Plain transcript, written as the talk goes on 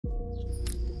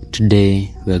Today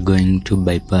we are going to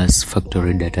bypass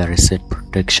factory data reset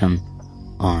protection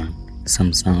on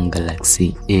Samsung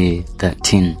Galaxy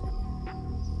A13.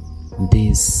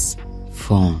 This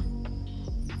phone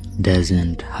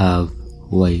doesn't have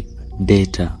wipe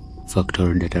data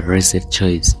factory data reset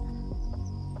choice,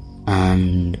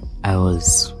 and I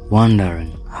was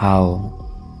wondering how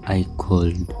I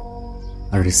could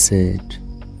reset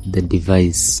the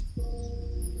device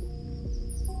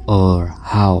or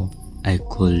how I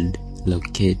could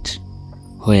locate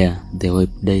where the wipe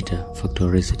data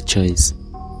factory reset choice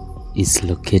is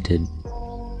located.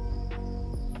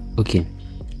 Okay,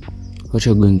 what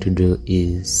you're going to do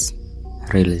is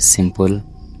really simple.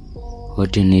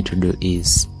 What you need to do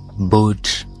is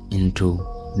boot into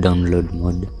download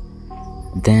mode,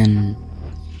 then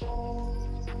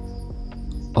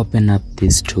open up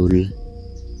this tool,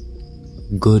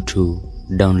 go to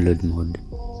download mode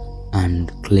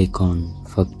and click on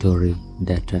factory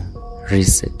data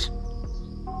reset,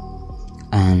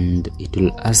 and it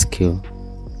will ask you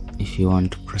if you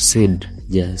want to proceed.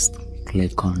 Just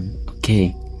click on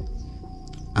OK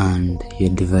and your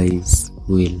device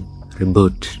will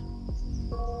reboot.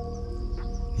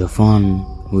 Your phone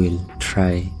will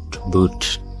try to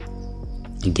boot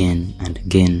again and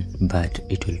again, but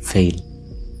it will fail,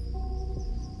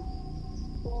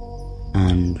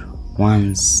 and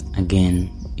once again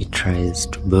it tries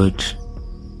to boot,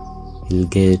 you'll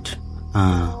get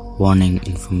a warning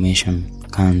information,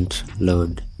 can't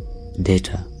load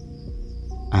data.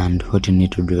 And what you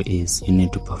need to do is you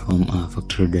need to perform a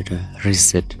factory data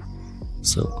reset.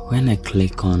 So when I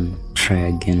click on try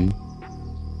again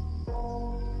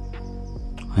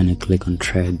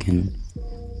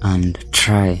and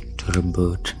try to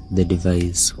reboot the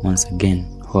device once again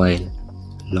while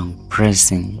long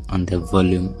pressing on the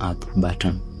volume up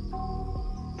button,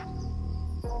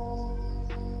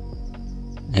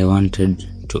 I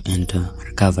wanted to enter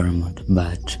recovery mode,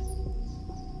 but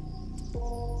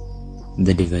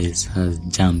the device has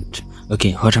jumped.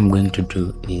 Okay, what I'm going to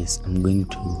do is I'm going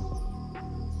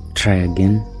to try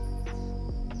again,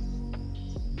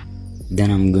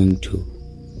 then I'm going to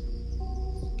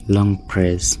long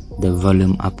press the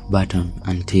volume up button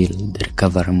until the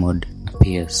recovery mode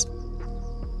appears.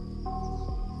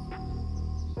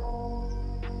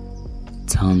 It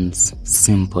sounds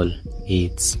simple.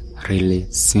 It's really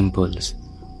simple.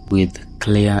 With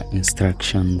clear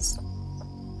instructions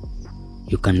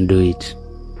you can do it.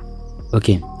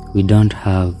 Okay, we don't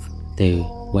have the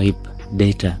wipe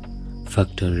data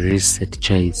factory reset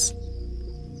choice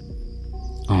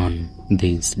on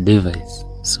this device,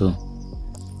 so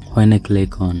when I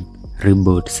click on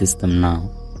reboot system now,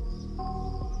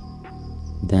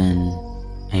 then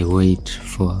I wait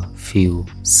for a few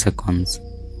seconds,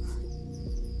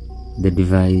 the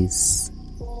device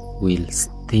will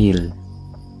still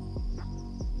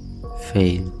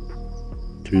fail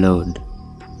to load.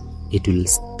 It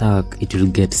will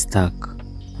get stuck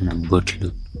on a boot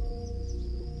loop,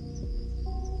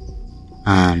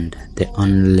 and the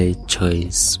only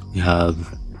choice we have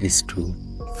is to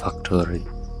factory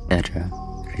data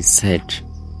reset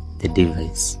the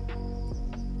device.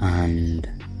 And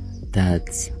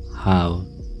that's how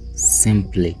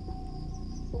simply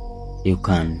you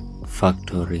can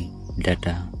factory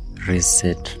data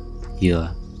reset your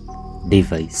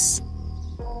device.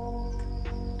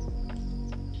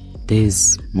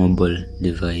 This mobile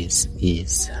device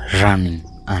is running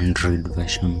Android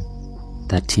version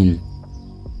 13.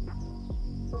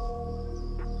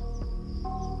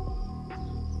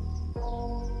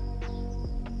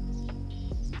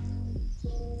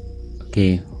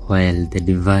 Okay, while the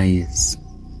device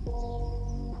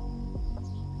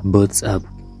boots up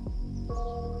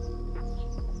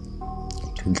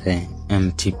to the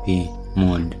MTP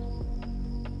mode,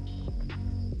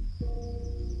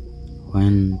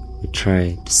 when we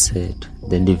try to set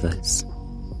the device,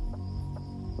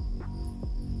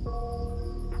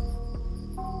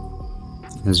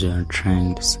 as we are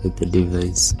trying to set the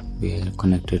device, we are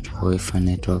connected to Wi-Fi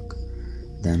network,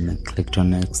 then I clicked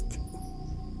on next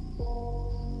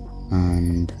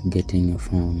and getting your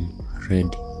phone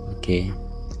ready. Okay,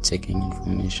 checking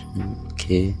information.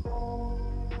 Okay,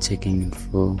 checking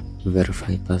info,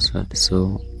 verify password.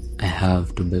 So I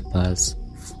have to bypass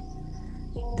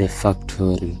the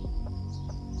factory,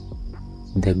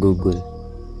 the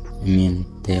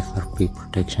FRP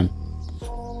protection.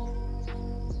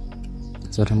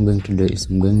 So what I'm going to do is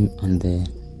I'm going on the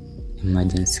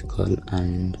emergency call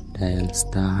and dial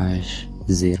 *0*#.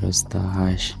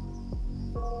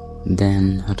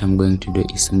 Then what I'm going to do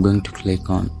is I'm going to click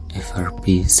on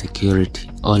FRP security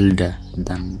older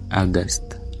than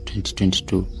August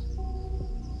 2022.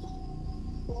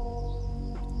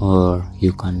 or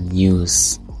you can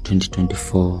use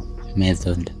 2024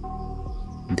 method.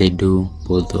 They do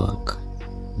both work.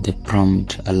 The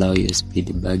prompt allow USB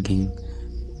debugging.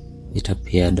 It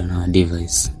appeared on our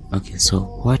device. Okay, so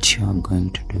what you are going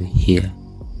to do here,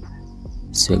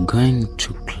 so you're going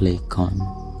to click on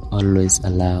always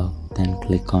allow, then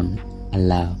click on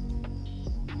allow,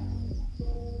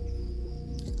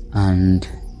 and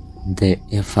the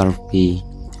FRP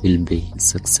will be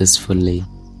successfully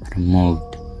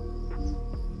removed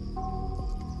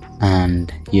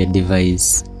and your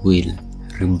device will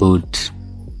reboot.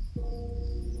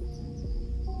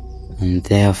 And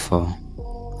therefore,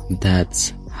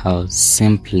 that's how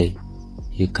simply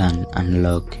you can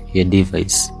unlock your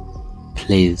device.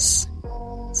 Please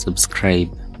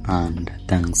subscribe and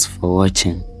thanks for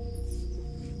watching.